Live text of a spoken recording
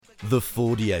The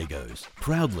Four Diegos,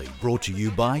 proudly brought to you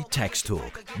by Tax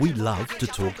Talk. We love to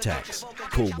talk tax.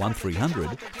 Call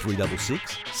 1300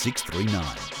 366 639.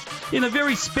 In a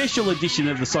very special edition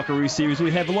of the Socceroo series,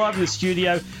 we have live in the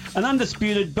studio an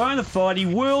undisputed, bona fide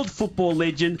world football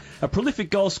legend, a prolific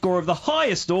goal scorer of the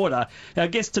highest order. Our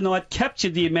guest tonight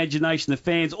captured the imagination of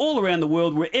fans all around the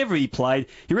world wherever he played.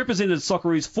 He represented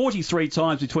Socceroos 43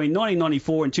 times between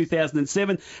 1994 and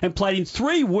 2007 and played in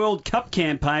 3 World Cup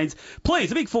campaigns.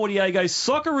 Please, a big Four Diego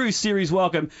Socceroo series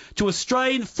welcome to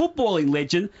Australian footballing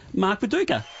legend, Mark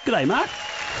Viduka. G'day, Mark.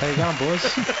 How you going,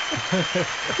 boys?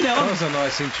 Now, that was a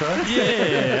nice intro.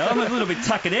 Yeah, I'm a little bit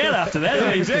tuckered out after that.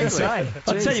 I mean, exactly.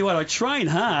 I'll tell you what, I train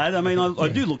hard. I mean, I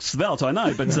do look svelte, I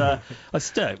know, but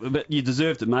but you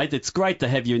deserved it, mate. It's great to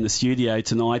have you in the studio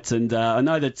tonight, and I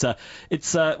know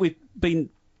that we've been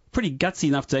pretty gutsy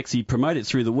enough to actually promote it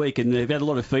through the week, and they've had a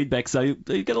lot of feedback. So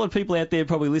you've got a lot of people out there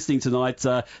probably listening tonight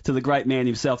to the great man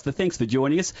himself. So thanks for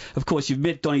joining us. Of course, you've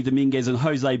met Donny Dominguez and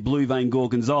Jose Blue Vein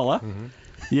Gorgonzola. Mm-hmm.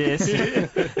 Yes.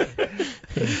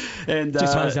 And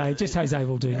just Jose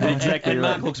will do. Exactly. And right.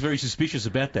 Mark looks very suspicious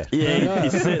about that. Yeah, he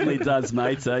certainly does,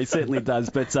 mate. He certainly does.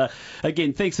 But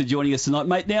again, thanks for joining us tonight,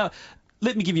 mate. Now,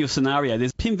 let me give you a scenario.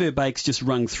 There's Pim Verbeek's just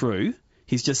rung through.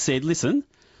 He's just said, listen,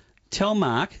 tell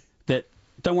Mark that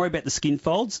don't worry about the skin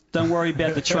folds. Don't worry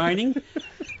about the training.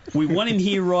 We want him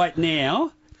here right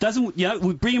now.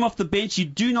 We bring him off the bench. You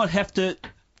do not have to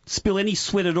spill any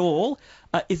sweat at all.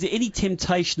 Is there any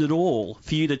temptation at all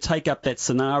for you to take up that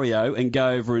scenario and go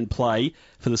over and play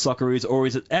for the Socceroos, or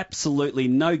is it absolutely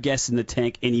no gas in the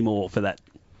tank anymore for that?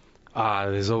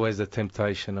 There's always the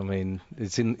temptation. I mean,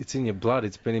 it's in your blood.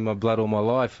 It's been in my blood all my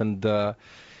life, and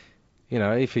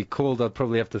if he called, I'd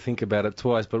probably have to think about it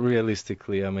twice. But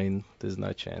realistically, I mean, there's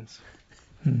no chance.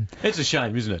 It's a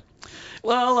shame, isn't it?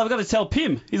 Well, I've got to tell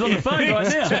Pim. He's on the phone right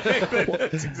now.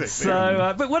 That's exactly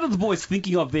so, but what are the boys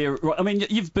thinking of there? I mean,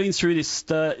 you've been through this.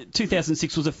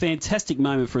 2006 was a fantastic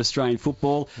moment for Australian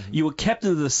football. Mm-hmm. You were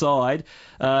captain of the side,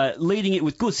 leading it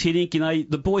with Gus Hiddink. You know,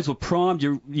 the boys were primed.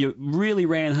 You really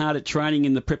ran hard at training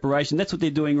in the preparation. That's what they're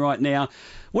doing right now.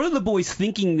 What are the boys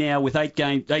thinking now with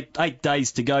 8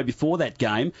 days to go before that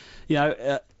game? You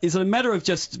know, is it a matter of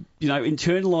just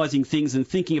internalising things and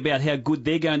thinking about how good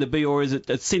they're going to be, or is it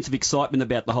a sense of excitement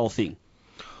about the whole thing?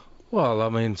 Well, I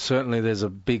mean, certainly there's a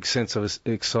big sense of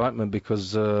excitement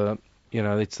because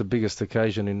it's the biggest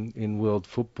occasion in world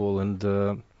football, and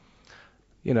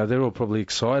they're all probably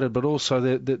excited, but also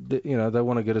they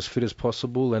want to get as fit as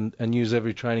possible and use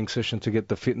every training session to get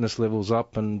the fitness levels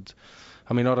up. And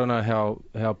I mean, I don't know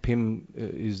how Pim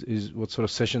is what sort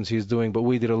of sessions he's doing, but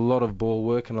we did a lot of ball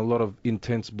work and a lot of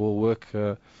intense ball work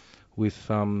with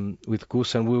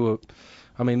Gus, and we were.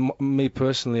 I mean, me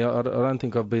personally, I don't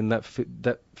think I've been that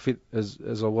fit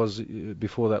as I was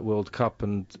before that World Cup,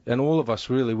 and all of us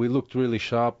really, we looked really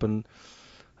sharp, and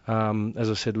as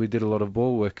I said, we did a lot of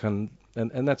ball work, and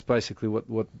that's basically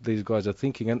what these guys are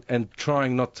thinking, and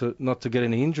trying not to get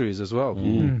any injuries as well,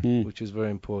 which is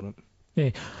very important.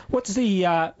 Yeah. What's the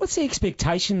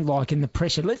expectation like and the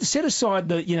pressure? Let's set aside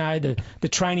the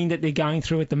training that they're going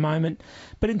through at the moment,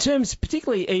 but in terms,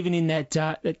 particularly even in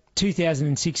that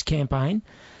 2006 campaign,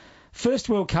 first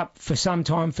World Cup for some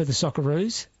time for the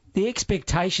Socceroos, the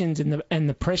expectations and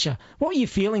the pressure. What were you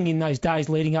feeling in those days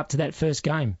leading up to that first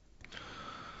game?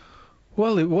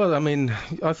 Well, I mean,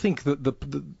 I think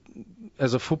that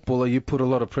as a footballer, you put a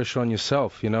lot of pressure on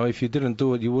yourself. You know, if you didn't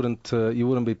do it, you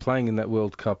wouldn't be playing in that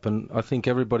World Cup. And I think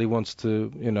everybody wants to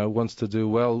do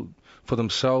well for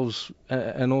themselves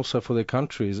and also for their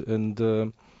countries. And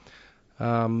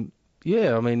I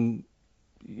mean,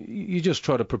 you just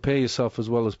try to prepare yourself as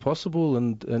well as possible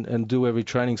and do every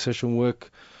training session,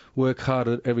 work hard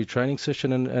at every training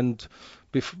session, and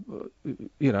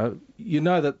you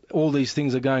know that all these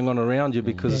things are going on around you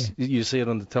because you see it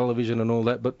on the television and all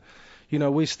that. But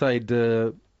we stayed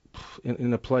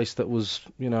in a place that was,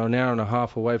 an hour and a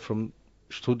half away from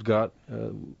Stuttgart,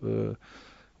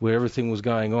 where everything was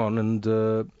going on, and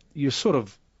you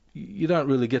don't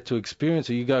really get to experience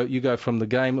it. You go from the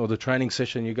game or the training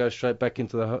session, you go straight back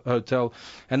into the hotel,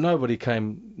 and nobody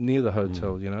came near the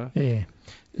hotel, Yeah.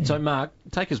 So, Mark,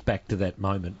 take us back to that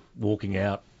moment, walking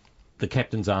out, the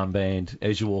captain's armband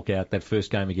as you walk out that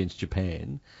first game against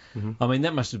Japan. Mm-hmm. I mean,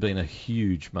 that must have been a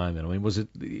huge moment. I mean, was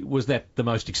that the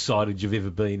most excited you've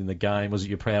ever been in the game? Was it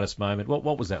your proudest moment?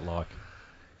 What was that like?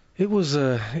 It was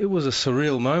a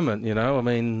surreal moment, I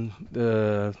mean,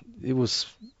 it was,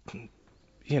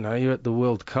 you're at the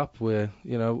World Cup where,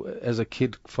 as a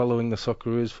kid following the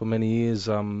Socceroos for many years,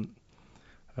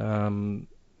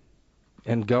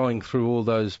 and going through all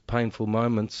those painful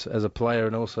moments as a player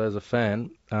and also as a fan,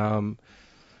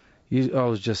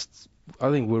 I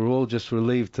think we were all just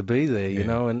relieved to be there, you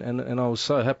know, and I was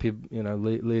so happy, you know,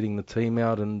 leading the team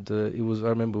out, and I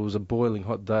remember it was a boiling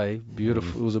hot day,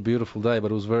 beautiful. It was a beautiful day,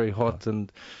 but it was very hot,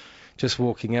 and just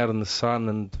walking out in the sun,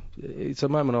 and it's a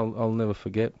moment I'll never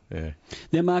forget. Yeah.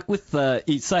 Now, Mark, with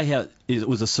you say how it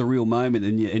was a surreal moment,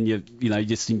 and you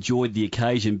just enjoyed the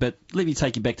occasion, but let me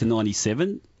take you back to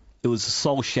 '97. It was a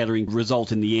soul-shattering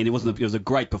result in the end. It was a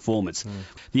great performance.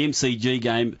 The MCG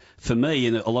game, for me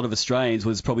and a lot of Australians,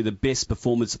 was probably the best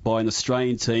performance by an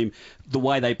Australian team, the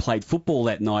way they played football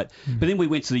that night. But then we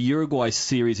went to the Uruguay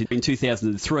series in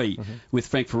 2003 with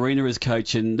Frank Farina as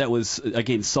coach, and that was,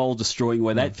 again, soul-destroying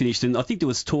where that finished. And I think there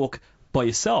was talk by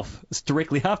yourself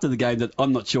directly after the game that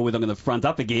I'm not sure whether I'm going to front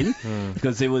up again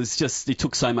because it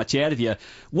took so much out of you.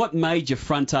 What made you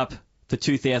front up for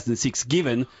 2006,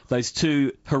 given those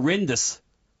two horrendous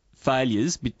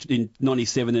failures in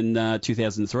 '97 and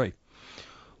 2003?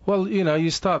 Well, you know, you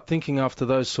start thinking after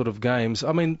those sort of games.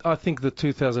 I mean, I think the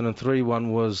 2003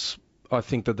 one was, I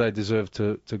think that they deserved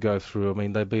to go through. I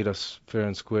mean, they beat us fair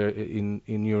and square in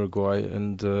Uruguay,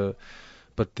 and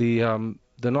but the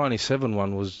 '97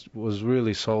 one was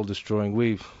really soul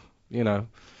destroying.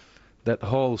 That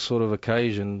whole sort of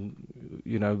occasion,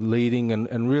 you know, leading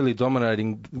and really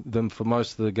dominating them for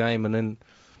most of the game, and then,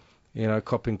 you know,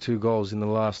 copping 2 goals in the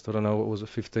last, I don't know, what was it,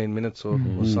 15 minutes or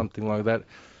something like that.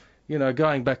 You know,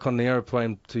 going back on the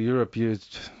aeroplane to Europe, you're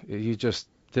just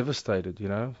devastated, you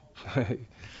know.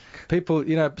 People,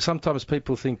 you know, sometimes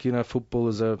people think, you know,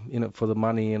 footballers are in it for the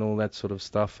money and all that sort of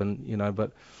stuff, and, you know,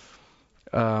 but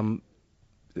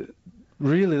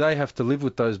really, they have to live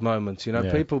with those moments. You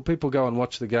know, people go and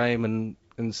watch the game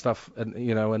and stuff, and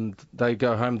you know, and they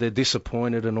go home, they're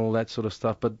disappointed and all that sort of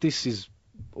stuff. But this is,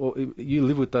 you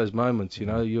live with those moments. You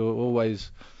know, you're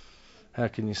always, how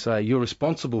can you say, you're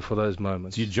responsible for those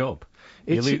moments. It's your job.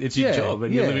 It's your job,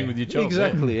 and you're living with your job.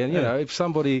 Exactly, and you know, if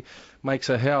somebody makes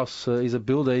a house, he's a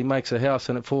builder, he makes a house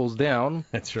and it falls down.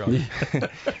 That's right.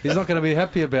 He's not going to be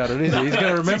happy about it, is he? He's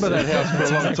going to remember that house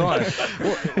for a long time.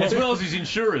 As well as his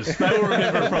insurers. They will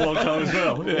remember it for a long time as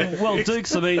well. Well,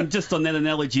 Dukes, I mean, just on that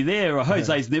analogy there,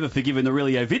 Jose's never forgiven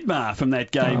Aurelio Vidmar from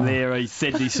that game there. He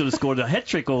said he sort of scored a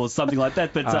hat-trick or something like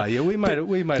that. But we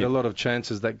made a lot of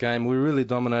chances that game. We really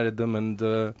dominated them,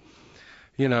 and,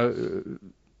 you know,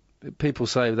 people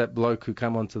say that bloke who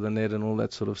come onto the net and all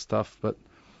that sort of stuff, but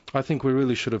I think we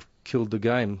really should have killed the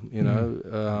game, you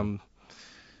know.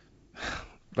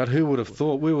 But who would have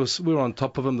thought? We were on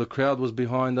top of them. The crowd was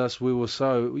behind us. We were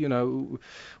so, you know,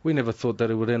 we never thought that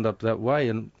it would end up that way.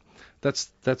 And that's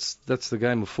the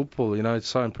game of football. You know, it's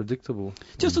so unpredictable.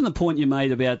 Just on the point you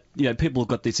made about, you know, people have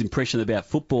got this impression about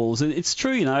footballs, and it's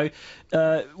true. You know,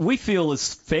 we feel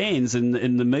as fans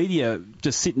and the media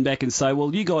just sitting back and say,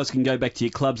 well, you guys can go back to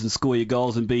your clubs and score your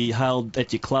goals and be hailed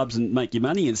at your clubs and make your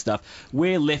money and stuff.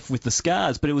 We're left with the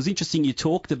scars. But it was interesting you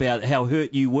talked about how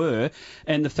hurt you were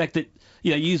and the fact that,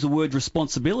 you know, you use the word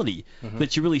responsibility,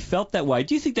 that you really felt that way.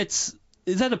 Do you think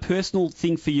is that a personal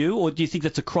thing for you, or do you think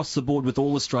that's across the board with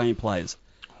all Australian players?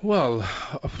 Well,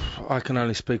 I can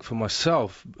only speak for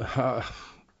myself.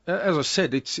 As I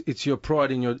said, it's your pride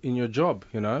in your job,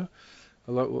 you know.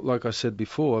 Like I said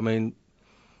before, I mean,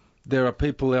 there are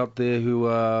people out there who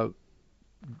are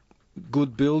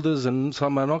good builders and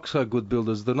some are not so good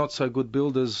builders. The not so good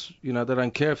builders, you know, they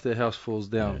don't care if their house falls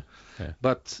down. Yeah.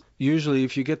 But usually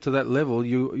if you get to that level,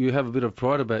 you have a bit of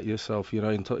pride about yourself, you know,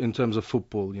 in terms of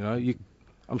football, you know.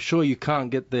 I'm sure you can't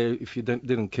get there if you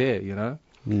didn't care, you know.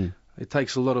 It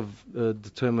takes a lot of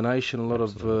determination, a lot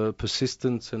of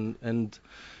persistence and,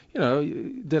 you know,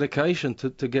 dedication to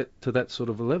get to that sort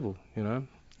of a level, you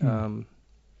know.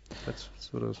 That's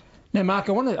sort of... Now, Mark,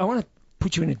 I want to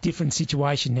put you in a different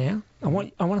situation now. I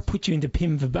want to put you into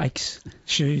Pim Verbeek's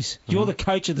shoes. You're the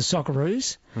coach of the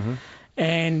Socceroos,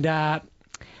 and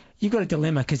you've got a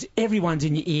dilemma because everyone's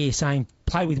in your ear saying,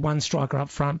 play with one striker up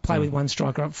front, play with one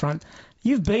striker up front.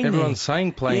 You've been Everyone's there.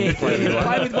 saying play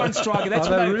with one striker. That's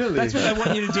that's what they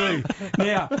want you to do.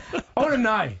 Now, I want to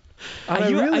know. Are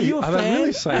you a fan? Are they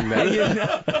really saying that?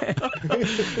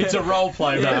 It's a role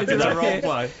play, Mark. It's a role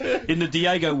play. In the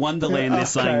Diego Wonderland, they're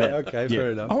saying that. Okay,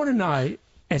 fair enough. I want to know,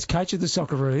 as coach of the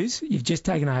Socceroos, you've just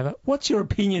taken over, what's your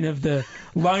opinion of the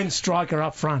lone striker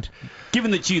up front?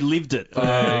 Given that you lived it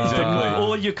exactly.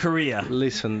 all your career.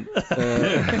 Listen.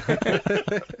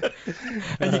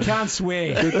 And you can't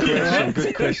swear.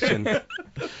 Good question.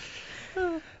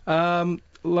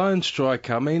 Lone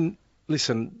striker, I mean,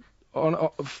 listen,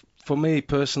 for me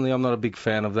personally, I'm not a big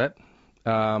fan of that,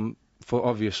 for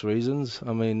obvious reasons.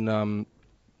 I mean,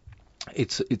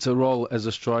 it's a role as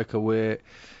a striker where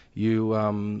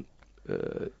you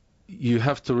you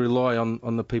have to rely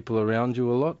on the people around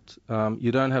you a lot.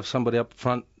 You don't have somebody up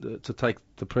front to take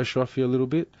the pressure off you a little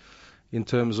bit in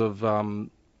terms of, when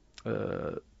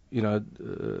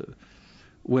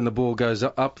the ball goes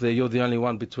up there, you're the only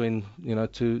one between,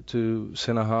 two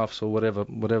centre halves or whatever.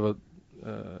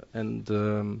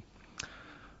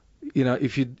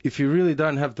 If you really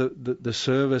don't have the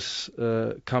service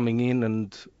coming in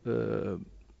and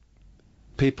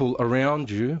people around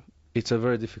you, it's a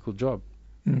very difficult job.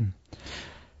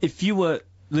 If you were,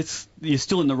 you're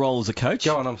still in the role as a coach.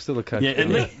 Go on, I'm still a coach.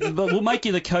 Yeah, but we'll make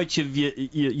you the coach of your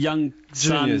young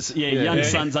sons,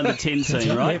 sons under 10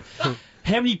 team, right?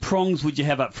 How many prongs would you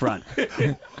have up front?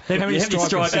 How many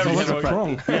strikers would you have up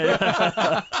front?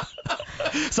 Yeah.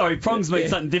 Sorry, prongs mean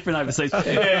something different overseas.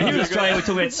 Here in Australia, we're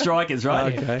talking about strikers,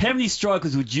 right? Okay. How many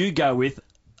strikers would you go with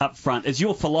up front as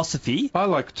your philosophy? I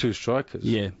like 2 strikers.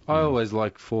 Yeah. I always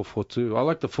like 4-4-2. I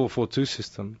like the 4-4-2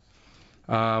 system.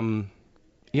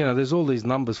 There's all these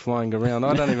numbers flying around.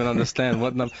 I don't even understand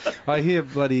what number. I hear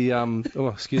bloody,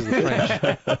 excuse the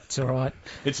French. It's all right.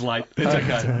 It's late. It's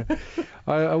okay.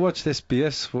 I watched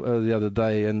SBS the other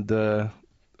day, and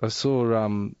I saw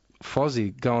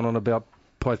Fozzie going on about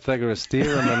Pythagoras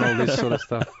theorem and all this sort of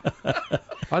stuff.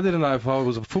 I didn't know if I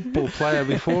was a football player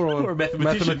before or a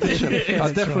mathematician.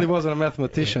 I definitely wasn't a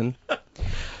mathematician.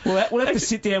 We'll have to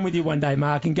sit down with you one day,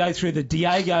 Mark, and go through the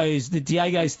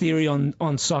Diego's theory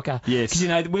on soccer. Yes.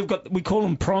 Because we call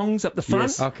them prongs up the front.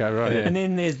 Yes. Okay, right. Yeah. And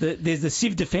then there's the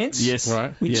sieve defence. Yes.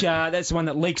 Right. Which that's the one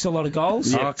that leaks a lot of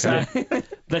goals. Yeah. Okay. So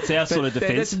that's our sort of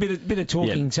defence. That's a bit of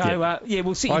talking. Yep. So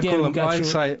we'll sit you down and go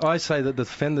through. I say that the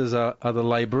defenders are the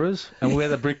labourers and we're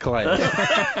the bricklayers.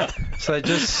 So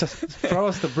just throw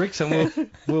us the bricks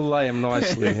and we'll lay them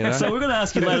nicely. So we're going to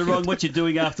ask you later on what you're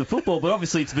doing after football, but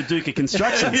obviously it's Viduka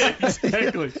Construction. Yeah,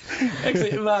 exactly.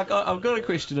 Actually, Mark, I've got a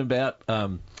question about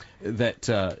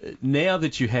that. Now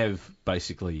that you have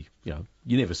basically, you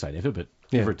never say never, but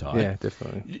you've retired. Yeah,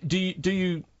 definitely.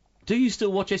 Do you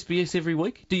still watch SBS every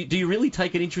week? Do you really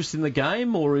take an interest in the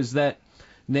game, or is that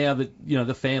now that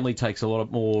the family takes a lot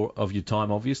more of your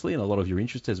time, obviously, and a lot of your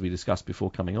interest, as we discussed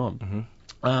before coming on?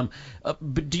 Mm-hmm.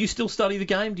 But do you still study the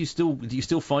game? Do you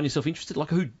still find yourself interested?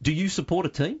 Like, do you support a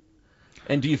team,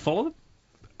 and do you follow them?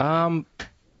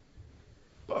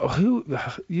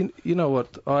 You know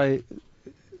what, I've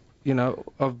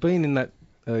been in that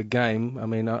game. I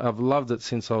mean, I've loved it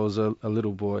since I was a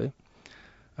little boy.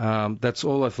 That's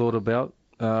all I thought about.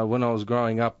 When I was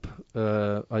growing up,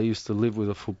 I used to live with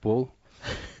a football.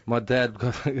 My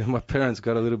parents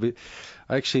got a little bit.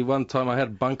 Actually, one time I had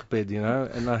a bunk bed,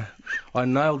 and I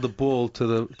nailed the ball to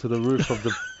the roof of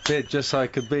the bed just so I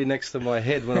could be next to my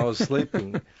head when I was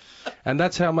sleeping. And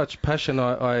that's how much passion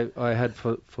I had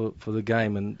for the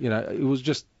game, and it was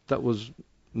just, that was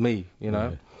me,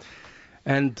 Yeah.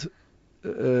 And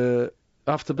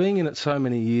after being in it so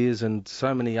many years and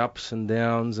so many ups and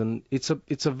downs, and it's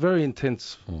a very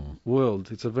intense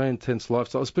world. It's a very intense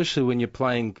lifestyle, especially when you're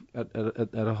playing at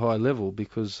a high level,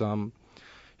 because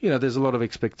there's a lot of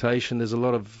expectation. There's a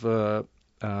lot of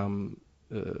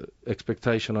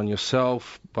expectation on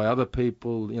yourself by other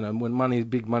people. When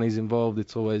big money's involved,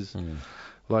 it's always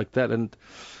like that. And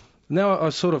now I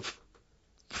sort of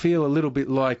feel a little bit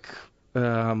like,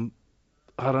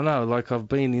 I don't know, like I've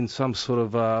been in some sort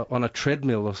of on a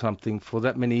treadmill or something for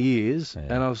that many years,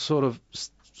 and I was sort of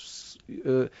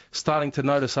starting to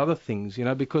notice other things,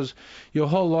 because your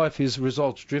whole life is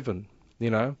results driven.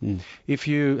 If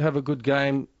you have a good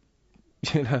game,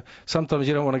 sometimes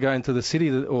you don't want to go into the city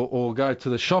or go to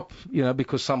the shop,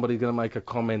 because somebody's going to make a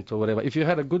comment or whatever. If you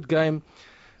had a good game,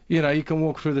 you can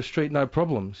walk through the street, no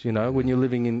problems. When you're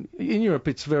living in Europe,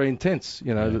 it's very intense.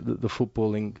 The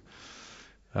footballing,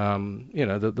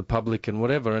 the public and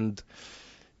whatever. And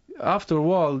after a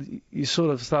while, you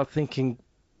sort of start thinking,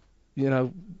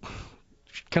 can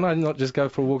I not just go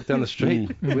for a walk down the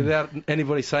street without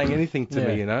anybody saying anything to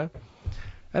me?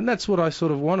 And that's what I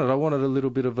sort of wanted. I wanted a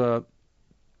little bit of a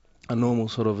normal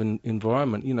sort of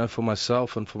environment, for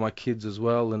myself and for my kids as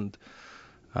well. And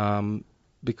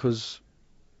because,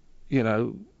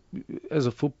 as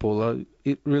a footballer,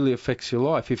 it really affects your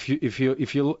life. If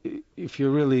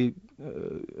you're really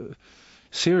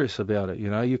serious about it,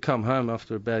 you come home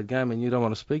after a bad game and you don't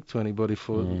want to speak to anybody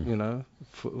for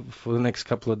for the next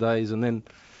couple of days, and then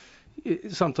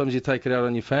sometimes you take it out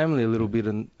on your family a little bit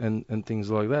and things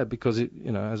like that, because it,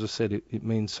 as I said, it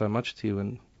means so much to you.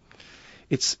 And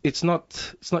it's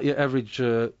not your average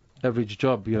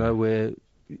job, where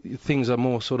things are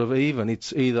more sort of even.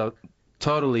 It's either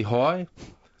totally high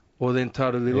or then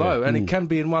totally low, and it can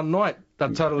be in one night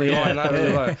totally line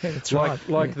over. That's right.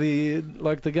 Like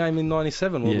the game in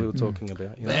 '97, what we were talking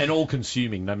about. You know? And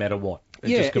all-consuming, no matter what.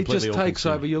 It just takes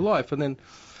over your life, and then,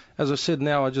 as I said,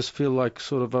 now I just feel like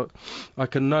sort of I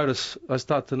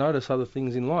start to notice other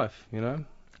things in life, you know.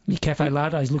 Your cafe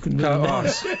latte's looking really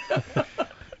nice.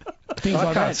 Things I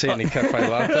like can't that. see any cafe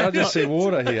latte. I just see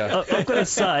water here. I've got to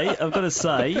say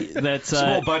that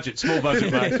Small budget,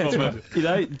 mate. Small budget. you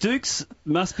know, Dukes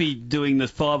must be doing the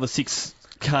 5 or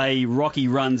 6K rocky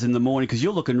runs in the morning because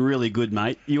you're looking really good,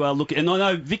 mate. You are looking, and I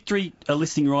know Victory are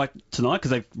listening right tonight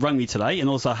because they've rung me today, and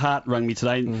also Hart rung me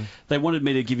today. And they wanted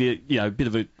me to give you, a bit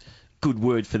of a good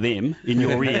word for them in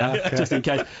your ear, just in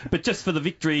case. But just for the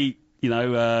Victory,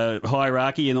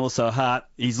 hierarchy, and also Hart,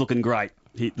 he's looking great.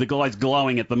 The guy's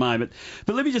glowing at the moment.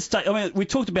 But let me just say, we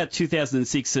talked about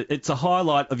 2006. It's a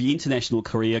highlight of your international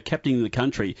career, captaining the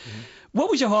country. What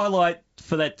was your highlight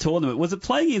for that tournament? Was it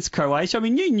playing against Croatia? I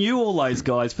mean, you knew all those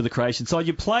guys for the Croatian side.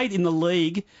 You played in the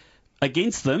league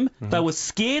against them. They were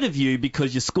scared of you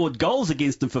because you scored goals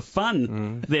against them for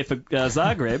fun there for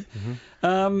Zagreb.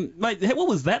 Mate, what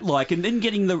was that like? And then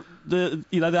getting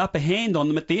the upper hand on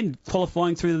them at the end,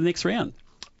 qualifying through the next round.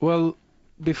 Well,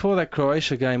 before that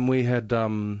Croatia game, we had there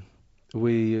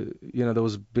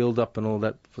was build up and all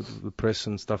that for the press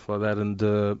and stuff like that, and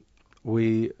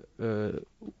we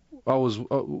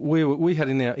had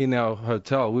in our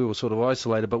hotel, we were sort of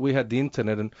isolated, but we had the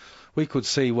internet and we could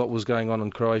see what was going on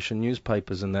in Croatian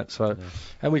newspapers and that. So,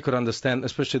 and we could understand,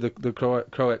 especially the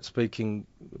Croat speaking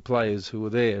players who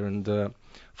were there, and and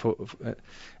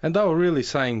they were really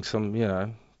saying some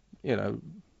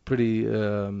pretty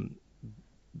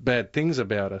bad things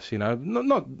about us,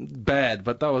 not bad,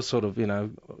 but that was sort of,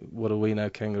 what do we know,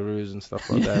 kangaroos and stuff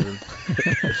like that.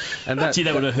 And that, gee,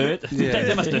 that would have hurt. Yeah.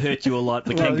 That must have hurt you a lot,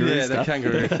 the kangaroo yeah, stuff. the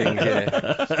kangaroo thing,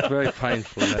 yeah. Very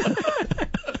painful.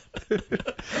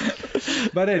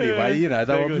 But anyway,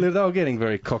 they were getting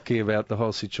very cocky about the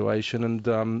whole situation,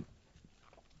 and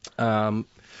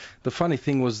the funny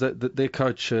thing was that their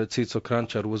coach, Cico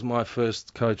Kranjčar, was my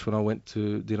first coach when I went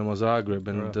to Dinamo Zagreb,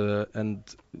 and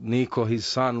Niko, his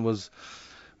son, was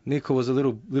a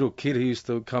little kid who used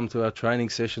to come to our training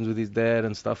sessions with his dad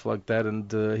and stuff like that,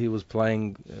 and he was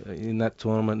playing in that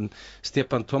tournament. And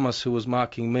Stjepan Tomas, who was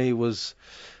marking me, was,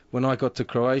 when I got to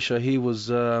Croatia, he was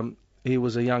a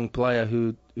young player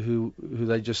who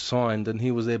they just signed, and he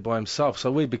was there by himself.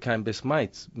 So we became best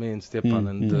mates, me and Stjepan,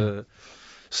 and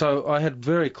so I had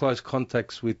very close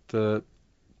contacts with the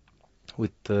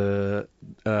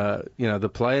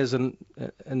players, and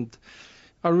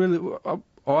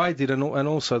I did, and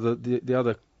also the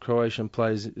other Croatian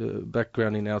players'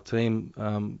 background in our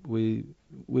team. We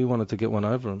wanted to get one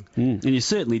over them, and you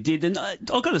certainly did. And I've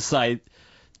got to say,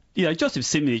 Josip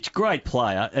Simonic, great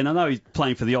player, and I know he's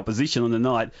playing for the opposition on the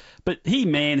night, but he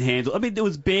manhandled. I mean, there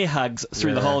was bear hugs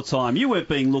through the whole time. You weren't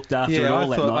being looked after at all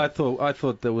that night. I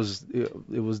thought it was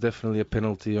definitely a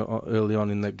penalty early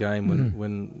on in that game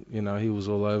when he was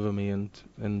all over me, and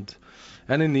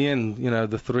in the end,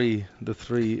 the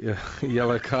three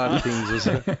yellow card things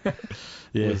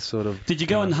was sort of. Did you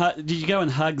go and hug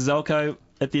Zeljko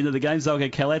at the end of the game?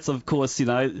 Zeljko Kalac, of course,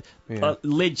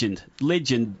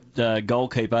 legend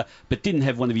goalkeeper, but didn't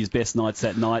have one of his best nights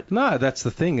that night. No, that's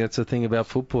the thing. That's the thing about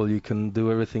football. You can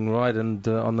do everything right, and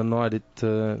on the night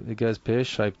it goes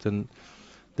pear-shaped, and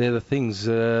they're the things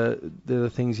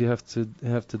you have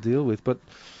to deal with. But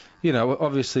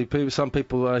obviously, some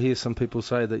people I hear some people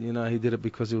say that he did it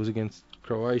because he was against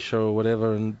Croatia or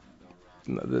whatever, and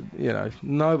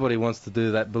nobody wants to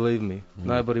do that. Believe me,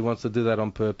 nobody wants to do that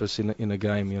on purpose in a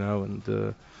game.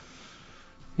 And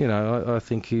I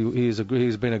think he's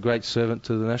been a great servant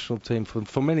to the national team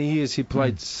for many years. He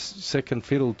played second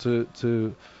fiddle to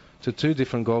two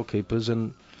different goalkeepers,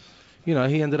 and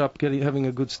he ended up having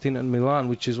a good stint at Milan,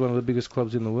 which is one of the biggest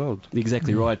clubs in the world.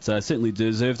 Exactly right. Certainly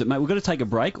deserved it, mate. We've got to take a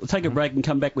break. We'll take a break and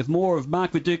come back with more of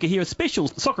Mark Viduka here, a special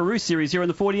Socceroos series here on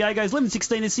the Four Diegos,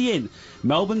 11:16 SEN,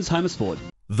 Melbourne's home of sport.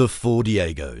 The Four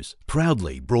Diegos,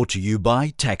 proudly brought to you by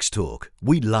Tax Talk.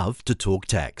 We love to talk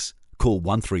tax. Call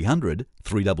 1300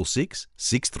 366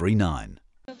 639.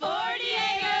 The Four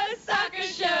Diegos Soccer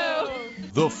Show.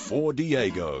 The Four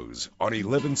Diegos on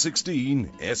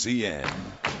 11:16 SEN.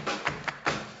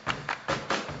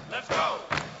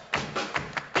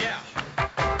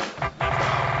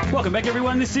 Welcome back,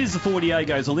 everyone. This is the Four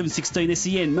Diegos, 11:16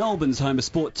 SEN, Melbourne's home of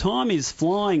sport. Time is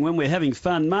flying when we're having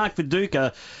fun. Mark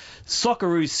Viduka,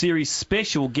 Socceroos series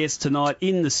special guest tonight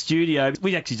in the studio.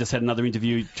 We actually just had another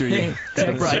interview during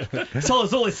the break. Told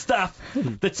us all this stuff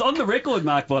that's on the record,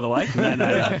 Mark, by the way.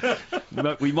 No.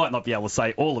 we might not be able to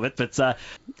say all of it, but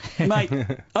mate,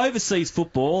 overseas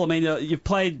football. I mean, you've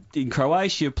played in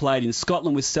Croatia, you've played in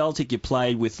Scotland with Celtic, you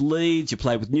played with Leeds, you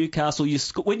played with Newcastle.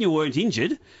 When you weren't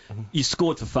injured, you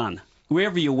scored for fun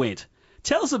wherever you went.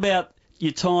 Tell us about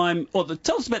your time,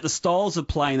 tell us about the styles of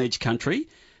play in each country,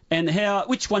 and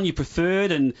which one you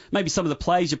preferred, and maybe some of the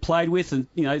players you played with, and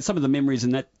some of the memories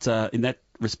in that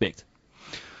respect.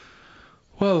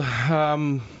 Well,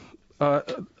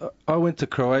 I went to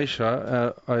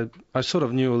Croatia. I sort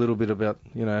of knew a little bit about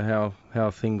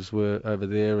how things were over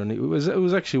there, and it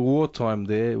was actually wartime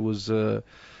there. It was they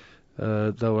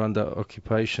were under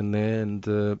occupation there, and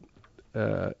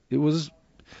it was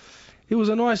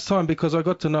a nice time because I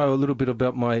got to know a little bit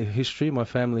about my history, my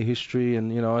family history,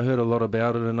 and I heard a lot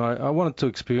about it, and I wanted to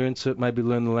experience it, maybe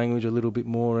learn the language a little bit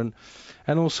more,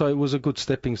 and also it was a good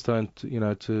stepping stone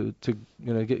to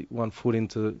get one foot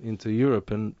into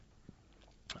Europe. And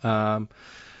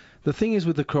the thing is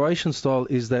with the Croatian style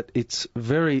is that it's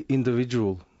very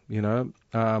individual.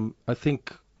 I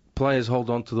think players hold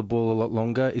on to the ball a lot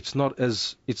longer. It's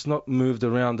not moved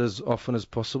around as often as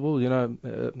possible.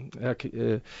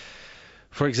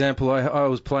 For example, I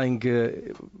was playing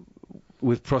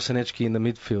with Prosinecki in the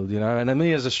midfield, and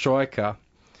me as a striker,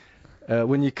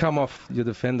 when you come off your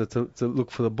defender to look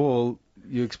for the ball,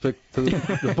 you expect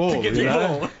the ball,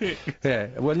 ball. Yeah.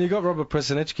 When you got Robert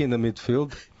Prosinecki in the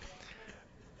midfield,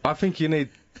 I think you need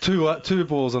two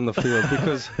balls on the field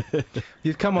because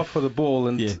you'd come off for the ball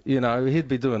and he'd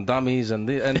be doing dummies and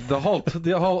the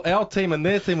whole our team and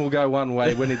their team will go one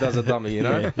way when he does a dummy,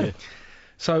 Yeah.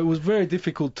 So it was very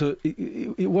difficult to.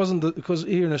 It wasn't because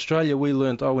here in Australia we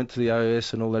learnt. I went to the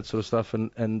AOS and all that sort of stuff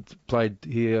and played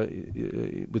here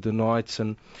with the Knights,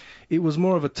 and it was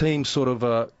more of a team sort of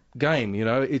a game.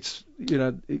 It's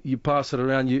you pass it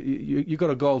around. You got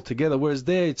a goal together. Whereas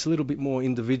there it's a little bit more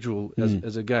individual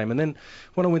as a game. And then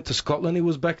when I went to Scotland, it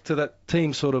was back to that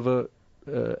team sort of a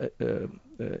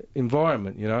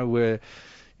environment. Where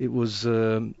it was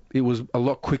a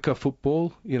lot quicker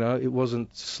football. It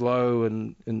wasn't slow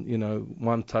and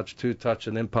one touch, two touch,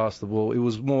 and then pass the ball. It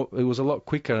was a lot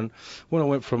quicker. And when I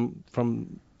went from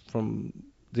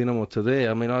Dinamo to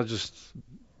there, I mean, I just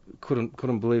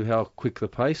couldn't believe how quick the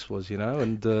pace was.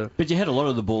 And but you had a lot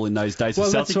of the ball in those days.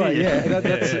 Well, for that's Celtic, right. Yeah,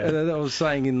 that's I was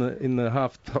saying in the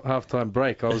half-time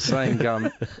break. I was saying,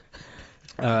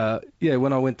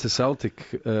 when I went to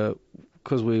Celtic.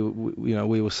 Because we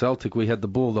were Celtic, we had the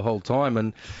ball the whole time,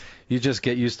 and you just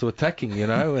get used to attacking,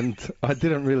 And I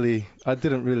didn't really,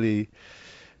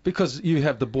 because you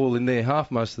have the ball in their half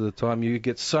most of the time. You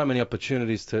get so many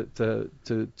opportunities to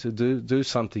do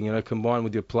something, combine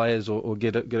with your players or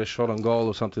get a shot on goal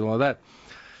or something like that.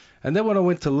 And then when I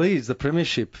went to Leeds, the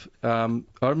Premiership, I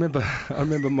remember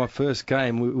my first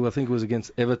game. I think it was against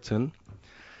Everton,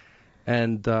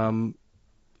 and I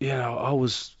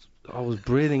was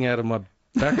breathing out of my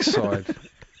backside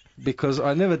because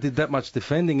I never did that much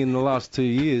defending in the last 2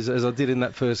 years as I did in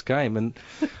that first game. And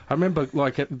I remember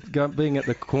being at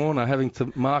the corner having to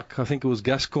mark, I think it was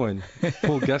Gascoigne.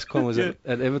 Paul Gascoigne was at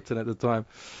Everton at the time.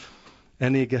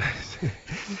 And he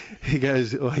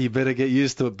goes, oh, you better get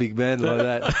used to a big man like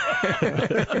that.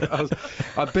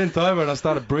 I bent over and I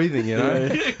started breathing,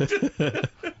 That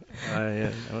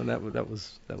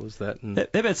was that. And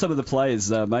how about some of the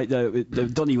players, mate?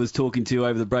 Donnie was talking to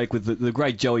over the break with the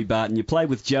great Joey Barton. You played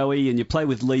with Joey and you played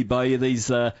with Lee Bowyer,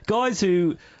 these guys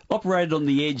who operated on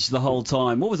the edge the whole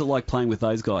time. What was it like playing with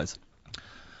those guys?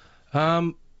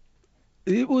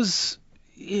 It was,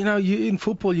 in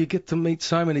football you get to meet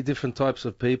so many different types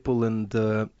of people, and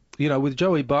with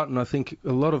Joey Barton, I think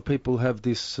a lot of people have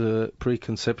this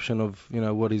preconception of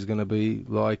what he's going to be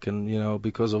like, and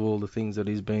because of all the things that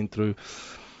he's been through,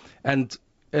 and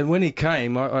when he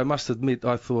came, I must admit,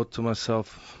 I thought to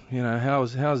myself,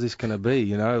 how's this going to be,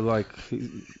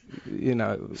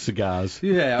 cigars,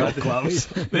 golf clubs,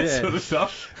 that sort of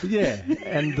stuff,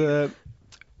 and.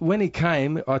 When he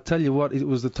came, I tell you what, it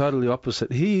was the totally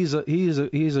opposite. He is a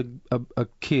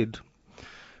kid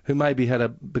who maybe had a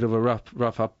bit of a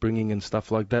rough upbringing and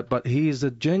stuff like that, but he is I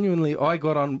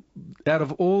got on, out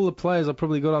of all the players, I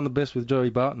probably got on the best with Joey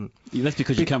Barton. Yeah, that's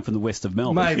because you come from the west of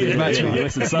Melbourne. Maybe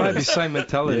same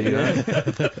mentality.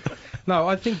 No,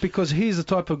 I think because he's the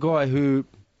type of guy who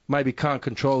maybe can't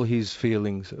control his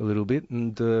feelings a little bit,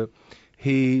 and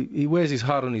he wears his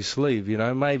heart on his sleeve,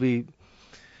 maybe.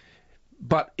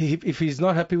 But if he's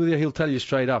not happy with you, he'll tell you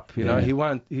straight up. He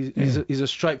won't. He's a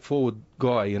straightforward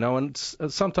guy. And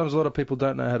sometimes a lot of people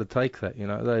don't know how to take that.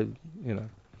 And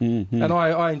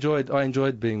I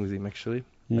enjoyed being with him actually.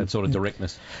 that sort of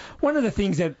directness. One of the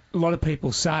things that a lot of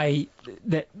people say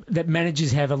that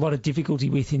managers have a lot of difficulty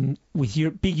with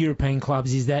big European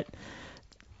clubs is that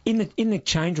in the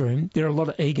change room there are a lot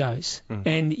of egos,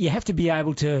 and you have to be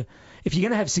able to, if you're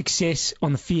going to have success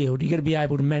on the field, you've got to be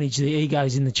able to manage the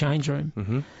egos in the change room.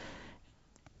 Mm-hmm.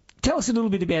 Tell us a little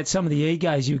bit about some of the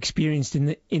egos you experienced in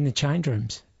the change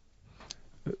rooms.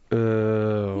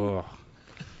 Oh.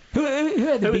 Who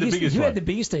had the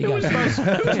biggest egos? Who was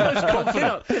the most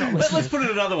confident? Let's put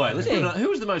it another way. Who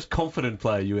was the most confident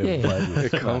player you ever played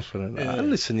with? Confident.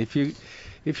 Listen, if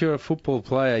you're a football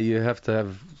player, you have to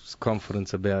have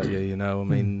confidence about you. You know, I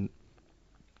mean,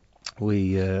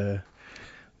 we.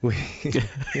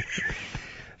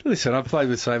 Listen, I played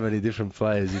with so many different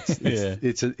players.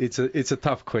 It's a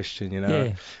tough question, you know.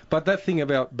 Yeah. But that thing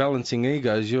about balancing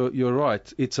egos, you're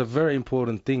right. It's a very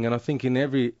important thing, and I think in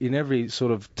every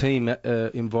sort of team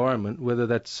environment, whether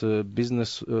that's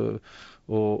business or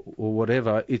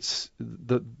whatever, it's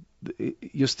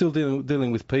you're still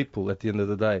dealing with people at the end of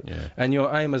the day. Yeah. And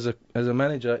your aim as a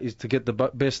manager is to get the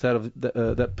best out of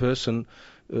that person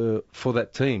for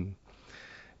that team,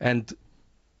 and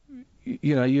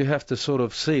you know, you have to sort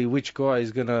of see which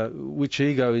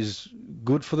ego is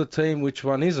good for the team, which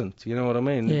one isn't. You know what I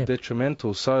mean? Yeah.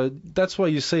 Detrimental. So that's why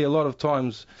you see a lot of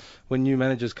times when new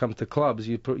managers come to clubs,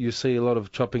 you see a lot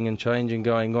of chopping and changing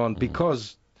going on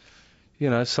because, you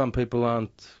know, some people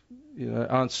aren't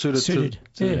suited.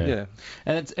 Yeah.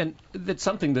 And that's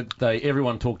something that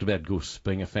everyone talked about Gus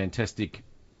being a fantastic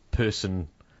person.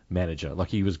 Manager, like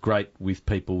he was great with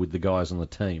people, with the guys on the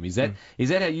team. Is that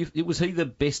how was he the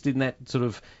best in that sort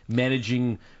of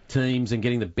managing teams and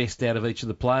getting the best out of each of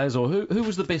the players, or who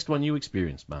was the best one you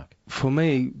experienced, Mark? For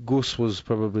me, Gus was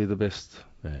probably the best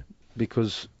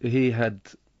because he had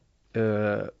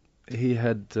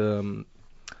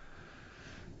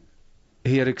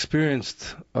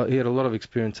experienced. He had a lot of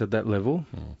experience at that level.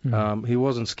 Mm. He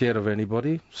wasn't scared of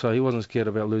anybody, so he wasn't scared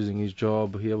about losing his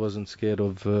job. He wasn't scared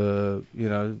of,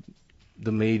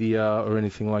 the media or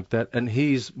anything like that. And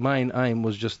his main aim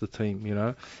was just the team, you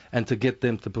know, and to get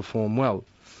them to perform well.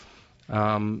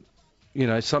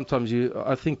 Sometimes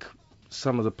I think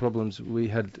some of the problems we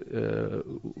had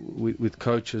with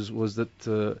coaches was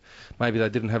that maybe they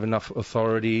didn't have enough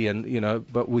authority, and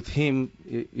but with him,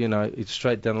 it's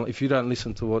straight down. If you don't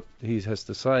listen to what he has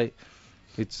to say,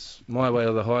 it's my way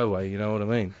or the highway. You know what I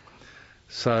mean?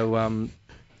 So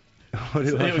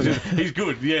he's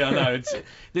good. Yeah, I know.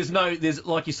 There's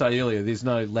like you say earlier, there's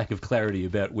no lack of clarity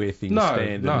about where things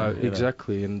stand. No,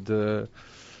 exactly, and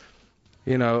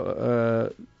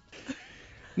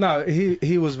No,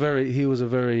 he was a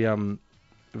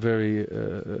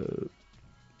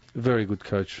very good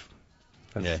coach.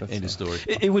 End of story.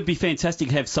 It would be fantastic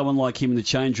to have someone like him in the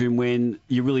change room when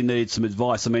you really needed some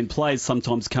advice. I mean, players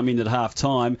sometimes come in at half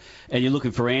time and you're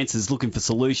looking for answers, looking for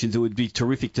solutions. It would be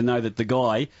terrific to know that the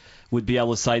guy would be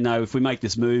able to say, no, if we make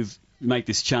this move, make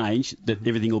this change, that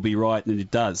everything will be right, and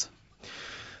it does.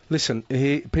 Listen,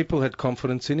 people had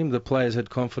confidence in him. The players had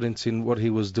confidence in what he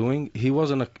was doing. He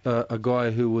wasn't a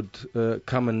guy who would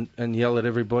come and yell at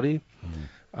everybody.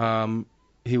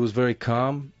 He was very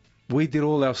calm. We did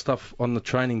all our stuff on the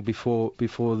training before we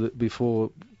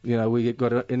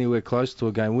got anywhere close to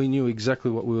a game. We knew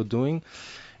exactly what we were doing,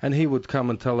 and he would come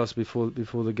and tell us before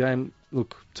the game,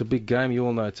 look, it's a big game. You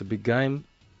all know it's a big game.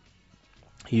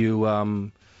 It's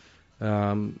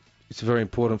very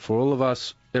important for all of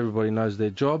us. Everybody knows their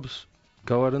jobs.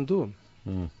 Go out and do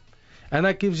them. And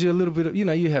that gives you a little bit of,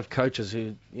 you have coaches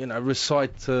who,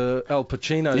 recite Al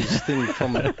Pacino's thing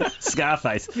from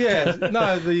Scarface. Yeah,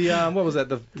 no, what was that?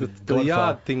 The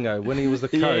yard thingo when he was the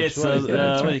coach. Yeah, so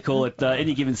what do you call it?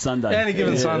 Any Given Sunday. Any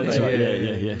Given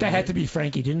Sunday. Yeah. That had to be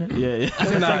Frankie, didn't it? Yeah.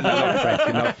 No,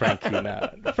 not Frankie.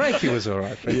 No, Frankie was all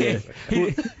right.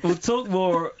 We'll talk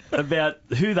more about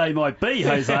who they might be,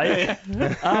 Jose,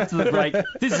 after the break.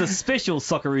 This is a special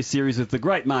Socceroo series with the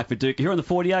great Mark Viduka here on the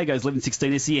 4 Diegos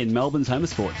 1116 SEN, Melbourne's home of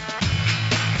sport.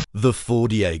 The 4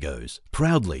 Diegos,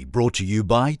 proudly brought to you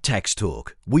by Tax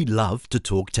Talk. We love to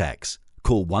talk tax.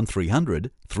 Call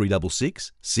 1300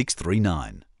 366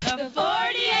 639. The 4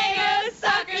 Diegos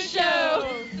Soccer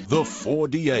Show. The 4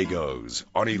 Diegos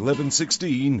on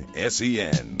 1116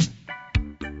 SEN.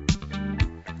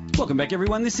 Welcome back,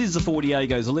 everyone. This is the 4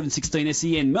 Diegos 1116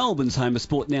 SEN, Melbourne's home of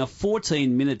sport. Now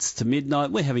 14 minutes to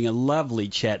midnight. We're having a lovely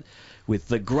chat with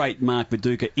the great Mark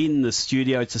Viduka in the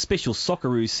studio. It's a special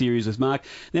Socceroo series with Mark.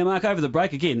 Now, Mark, over the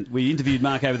break, again, we interviewed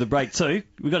Mark over the break too.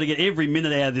 We've got to get every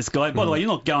minute out of this guy. By the way, you're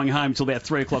not going home till about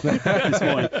 3 o'clock this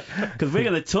morning because we're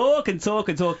going to talk and talk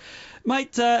and talk.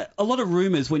 Mate, a lot of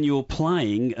rumours when you were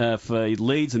playing for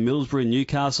Leeds and Middlesbrough and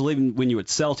Newcastle, even when you were at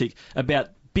Celtic, about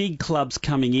big clubs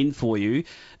coming in for you.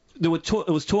 There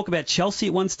was talk about Chelsea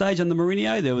at one stage under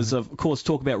Mourinho. There was, of course,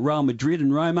 talk about Real Madrid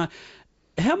and Roma.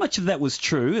 How much of that was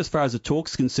true as far as the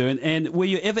talk's concerned? And were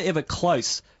you ever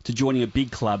close to joining a big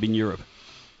club in Europe?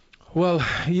 Well,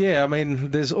 yeah. I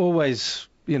mean, there's always,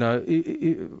 you know,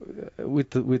 with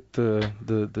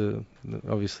the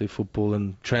obviously football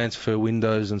and transfer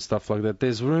windows and stuff like that.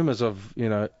 There's rumours of, you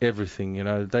know, everything. You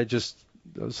know,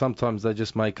 sometimes they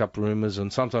just make up rumours,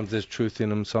 and sometimes there's truth in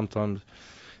them, sometimes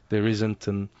there isn't.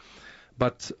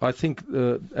 But I think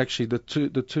actually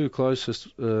the two closest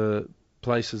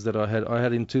places that I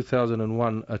had in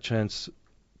 2001 a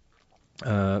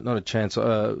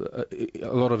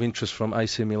lot of interest from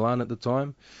AC Milan at the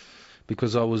time,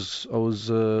 because I was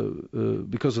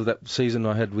because of that season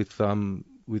I had with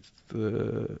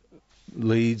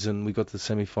Leeds, and we got to the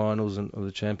semi-finals and of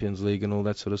the Champions League and all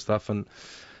that sort of stuff, and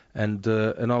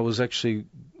I was actually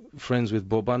friends with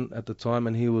Boban at the time,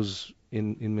 and he was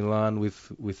in Milan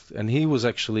with and he was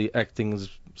actually acting as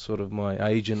sort of my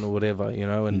agent or whatever, you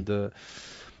know, and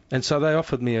so they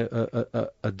offered me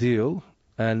a deal,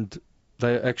 and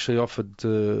they actually offered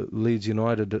Leeds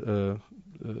United to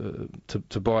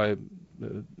buy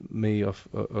me off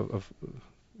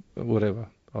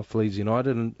Leeds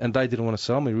United, and they didn't want to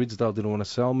sell me. Ridsdale didn't want to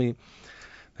sell me.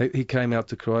 He came out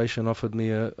to Croatia and offered me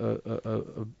a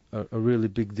really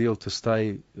big deal to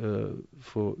stay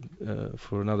for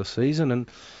another season,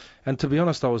 and to be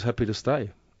honest, I was happy to stay.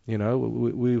 You know,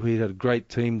 we had a great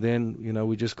team then. You know,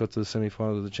 we just got to the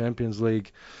semi-final of the Champions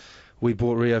League. We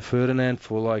bought Rio Ferdinand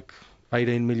for like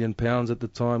 £18 million at the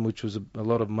time, which was a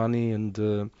lot of money,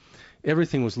 and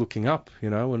everything was looking up.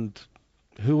 You know, and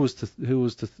who was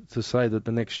to say that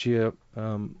the next year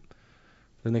it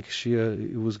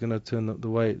was going to turn the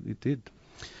way it did.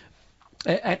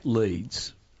 At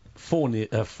Leeds,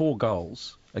 4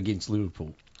 goals against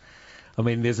Liverpool. I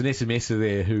mean, there's an SMSer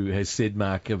there who has said,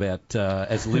 Mark, about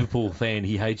as a Liverpool fan,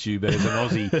 he hates you, but as an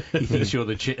Aussie, he thinks you're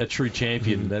a true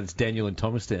champion. That's Daniel in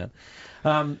Thomastown.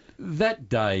 That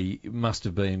day must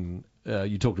have been,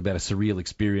 you talked about a surreal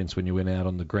experience when you went out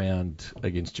on the ground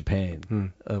against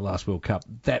Japan, last World Cup.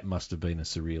 That must have been a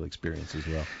surreal experience as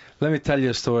well. Let me tell you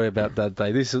a story about that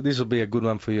day. This will be a good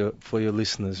one for your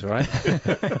listeners, right?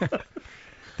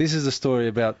 This is the story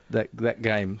about that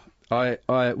game.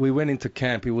 We went into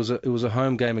camp. It was a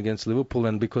home game against Liverpool,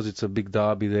 and because it's a big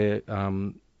derby there,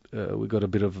 we got a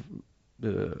bit of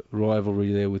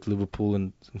rivalry there with Liverpool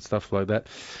and stuff like that.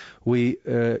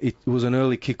 It was an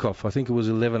early kickoff. I think it was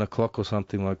 11 o'clock or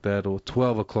something like that, or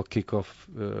 12 o'clock kickoff.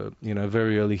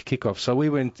 Very early kickoff. So we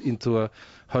went into a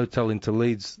hotel into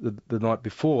Leeds the night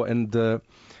before, and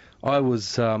I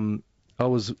was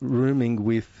rooming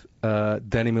with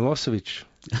Danny Milosevic.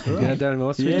 Right. You know Danny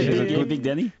Milosevic? Yeah, He's a big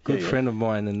Danny. Good friend of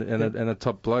mine, and a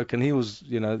top bloke. And he was,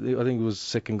 I think he was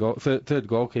third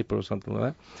goalkeeper or something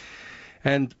like that.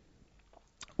 And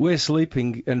we're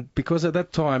sleeping, and because at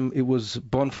that time it was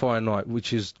bonfire night,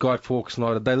 which is Guy Fawkes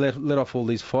night, they let off all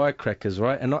these firecrackers,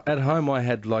 right? And at home I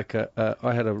had I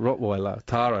had a Rottweiler,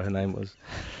 Tara, her name was,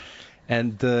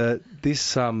 and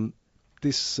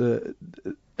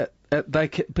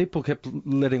people kept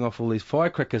letting off all these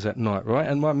firecrackers at night, right?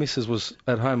 And my missus was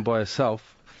at home by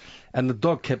herself, and the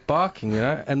dog kept barking,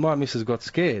 and my missus got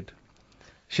scared.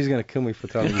 She's going to kill me for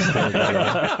telling this story.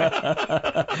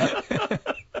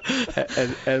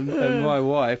 and my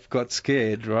wife got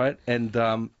scared, right? And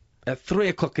at 3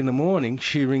 o'clock in the morning,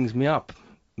 she rings me up,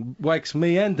 wakes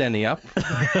me and Danny up.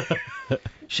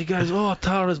 She goes, "Oh,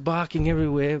 Tara's barking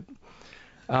everywhere.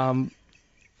 I'm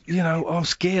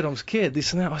scared.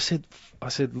 This and that." I said.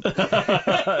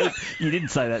 You didn't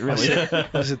say that, really.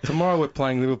 I said, tomorrow we're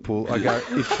playing Liverpool. I go,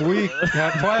 if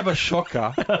I have a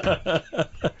shocker,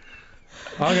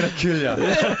 I'm going to kill you.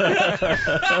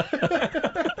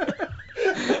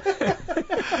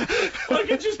 I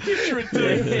can just picture it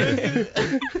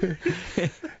too.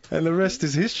 And the rest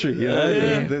is history.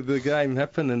 The game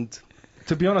happened, and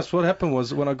to be honest, what happened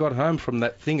was when I got home from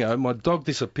that thingo, my dog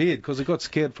disappeared because it got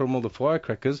scared from all the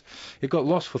firecrackers. It got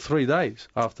lost for 3 days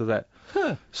after that.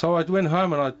 Huh. So I went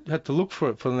home and I had to look for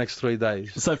it for the next 3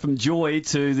 days. So from joy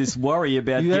to this worry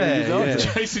about getting your dog.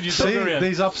 Chasing your dog around. See,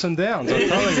 these ups and downs, I'm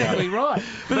telling you. Exactly right.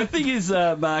 But the thing is,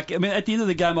 Mark, I mean, at the end of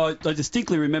the game, I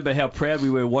distinctly remember how proud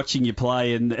we were watching you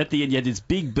play, and at the end you had this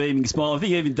big beaming smile. I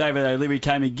think even David O'Leary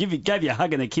came and gave you a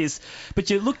hug and a kiss, but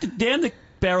you looked down the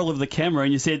barrel of the camera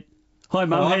and you said, "Hi,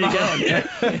 Mum, how you going?"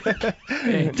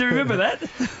 Do you remember that?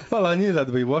 Well, I knew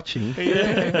they'd be watching.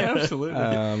 Yeah,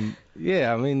 absolutely.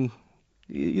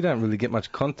 you don't really get much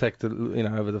contact,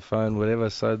 over the phone, whatever.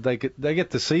 So they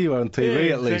get to see you on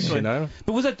TV at least,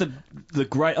 But was that the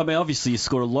great? I mean, obviously you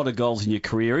scored a lot of goals in your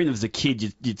career. Even as a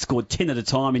kid, you'd scored 10 at a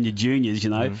time in your juniors.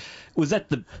 Was that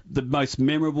the most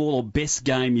memorable or best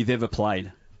game you've ever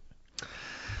played?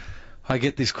 I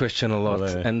get this question a lot,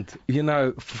 and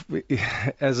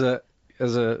as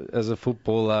a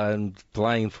footballer and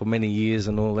playing for many years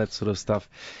and all that sort of stuff,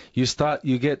 you start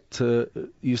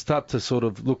to sort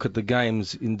of look at the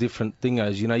games in different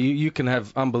thingos. You can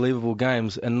have unbelievable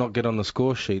games and not get on the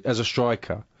score sheet as a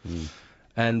striker,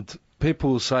 and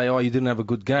people will say, "Oh, you didn't have a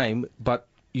good game," but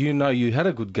you had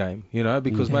a good game,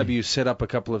 because maybe you set up a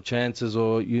couple of chances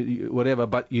or you whatever,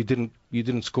 but you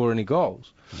didn't score any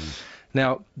goals.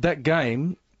 Now that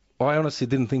game, I honestly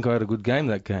didn't think I had a good game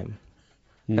that game,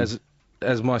 as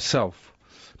myself,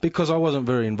 because I wasn't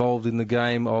very involved in the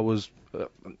game. I was,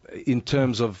 in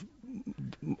terms of,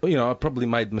 I probably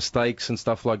made mistakes and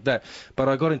stuff like that, but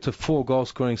I got into 4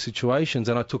 goal-scoring situations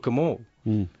and I took them all.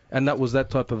 And that was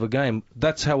that type of a game.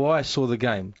 That's how I saw the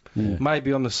game.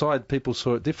 Maybe on the side people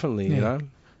saw it differently,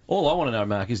 All I want to know,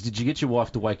 Mark, is did you get your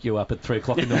wife to wake you up at 3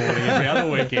 o'clock in the morning every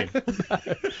other weekend?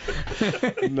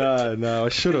 No, I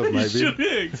should have, maybe. You should,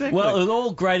 exactly. Well, it was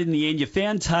all great in the end. You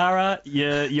found Tara,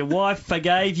 your wife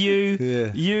forgave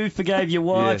you, you forgave your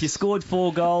wife, Yes. you scored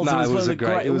 4 goals. No, it was a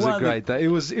great day. It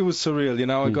was surreal,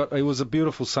 it was a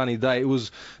beautiful sunny day. It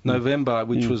was November,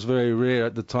 which was very rare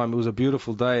at the time. It was a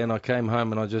beautiful day, and I came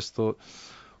home and I just thought,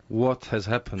 what has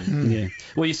happened? Yeah.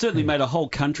 Well, you certainly made a whole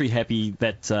country happy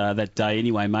that day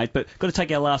anyway, mate. But got to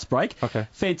take our last break. Okay.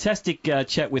 Fantastic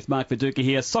chat with Mark Viduka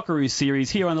here. Socceroo series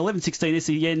here on 1116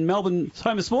 SEN, Melbourne's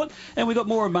home of sport. And we've got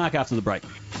more of Mark after the break.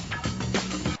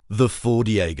 The Four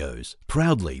Diegos,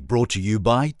 proudly brought to you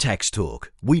by Tax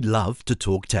Talk. We love to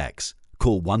talk tax.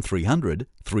 Call 1300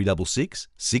 366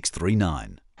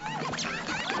 639.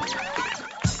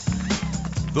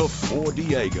 The Four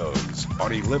Diegos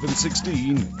on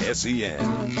 1116 SEN.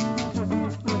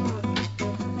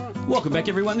 Welcome back,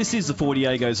 everyone. This is the Four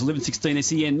Diegos, 1116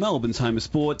 SEN, Melbourne's home of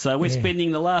sport. We're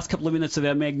spending the last couple of minutes of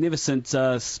our magnificent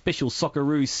special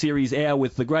Socceroo series hour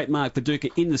with the great Mark Viduka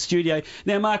in the studio.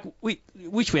 Now, Mark, we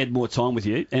wish we had more time with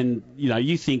you, and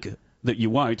you think that you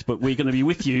won't, but we're going to be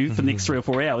with you for the next 3 or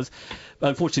 4 hours.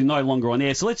 Unfortunately, no longer on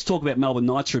air. So let's talk about Melbourne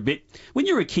Knights for a bit. When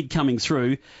you were a kid coming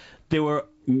through, there were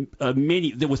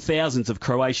thousands of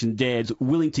Croatian dads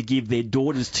willing to give their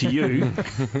daughters to you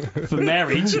for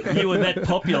marriage. You were that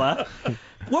popular.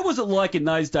 What was it like in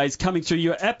those days coming through?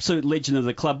 You're an absolute legend of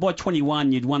the club. By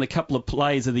 21, you'd won a couple of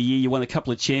Players of the Year. You won a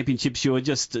couple of championships. You were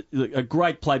just a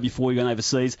great player before you went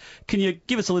overseas. Can you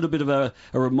give us a little bit of a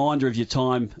reminder of your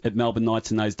time at Melbourne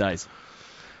Knights in those days?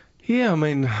 Yeah, I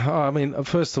mean,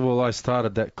 first of all, I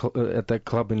started at that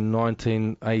club in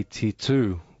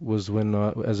 1982. Was when,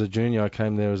 as a junior, I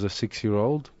came there as a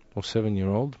 6-year-old or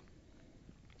 7-year-old.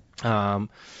 And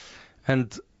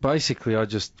basically, I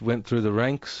just went through the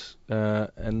ranks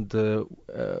and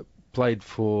played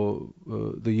for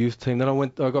the youth team. Then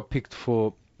I got picked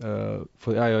for the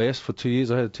AIS for 2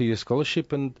 years. I had a 2-year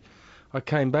scholarship, and I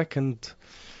came back, and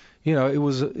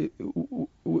it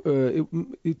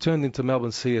turned into Melbourne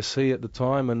CSC at the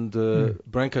time, and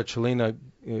Branko Cellino,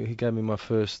 he gave me my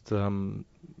first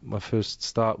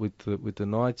start with the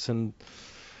Knights, and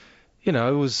it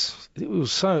was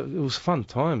fun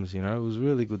times. It was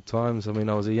really good times. I mean,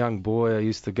 I was a young boy. I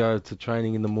used to go to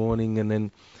training in the morning and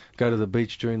then go to the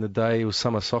beach during the day. It was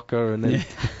summer soccer, and then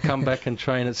come back and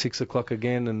train at 6 o'clock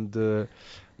again, and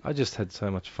I just had so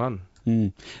much fun.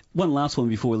 One last one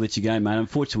before we let you go, mate.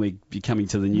 Unfortunately, you're coming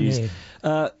to the news.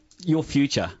 Your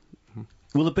future.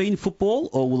 Will it be in football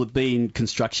or will it be in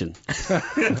construction?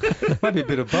 Maybe a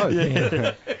bit of both.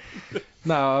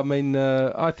 No, I mean,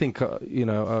 I think,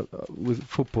 with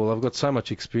football, I've got so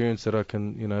much experience that I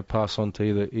can, pass on to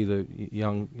either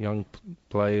young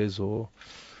players or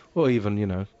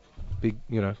even, big,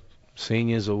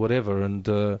 seniors or whatever. And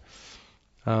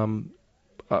I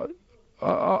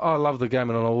love the game,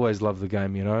 and I always love the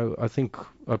game, I think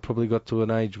I probably got to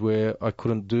an age where I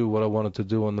couldn't do what I wanted to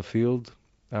do on the field.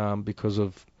 Because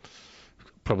of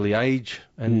probably age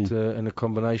and a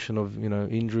combination of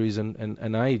injuries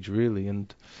and age really,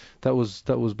 and that was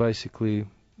basically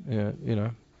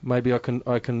maybe I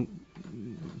can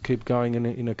keep going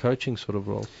in a coaching sort of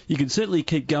role. You can certainly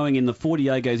keep going in the Four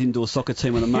Diegos indoor soccer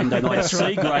team on a Monday night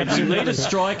C grade. You need a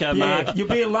striker, Mark. You'll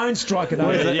be a lone striker though.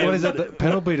 What is that? The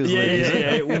Penal Beaters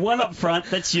League? Yeah. One up front,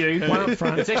 that's you. One up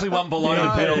front. It's actually one below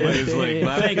the Penal Beaters League,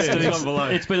 mate. Thanks, dude. One below.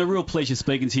 It's been a real pleasure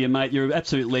speaking to you, mate. You're an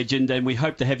absolute legend, and we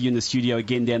hope to have you in the studio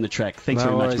again down the track. Thanks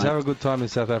very much, mate. Have a good time in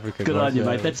South Africa. Good on you,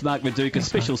 mate. That's Mark Viduka,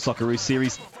 special Socceroo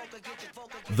series.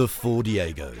 The Four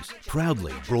Diegos,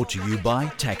 proudly brought to you by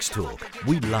Tax Talk.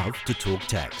 We love to talk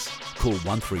tax. Call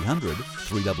 1300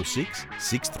 366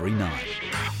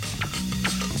 639.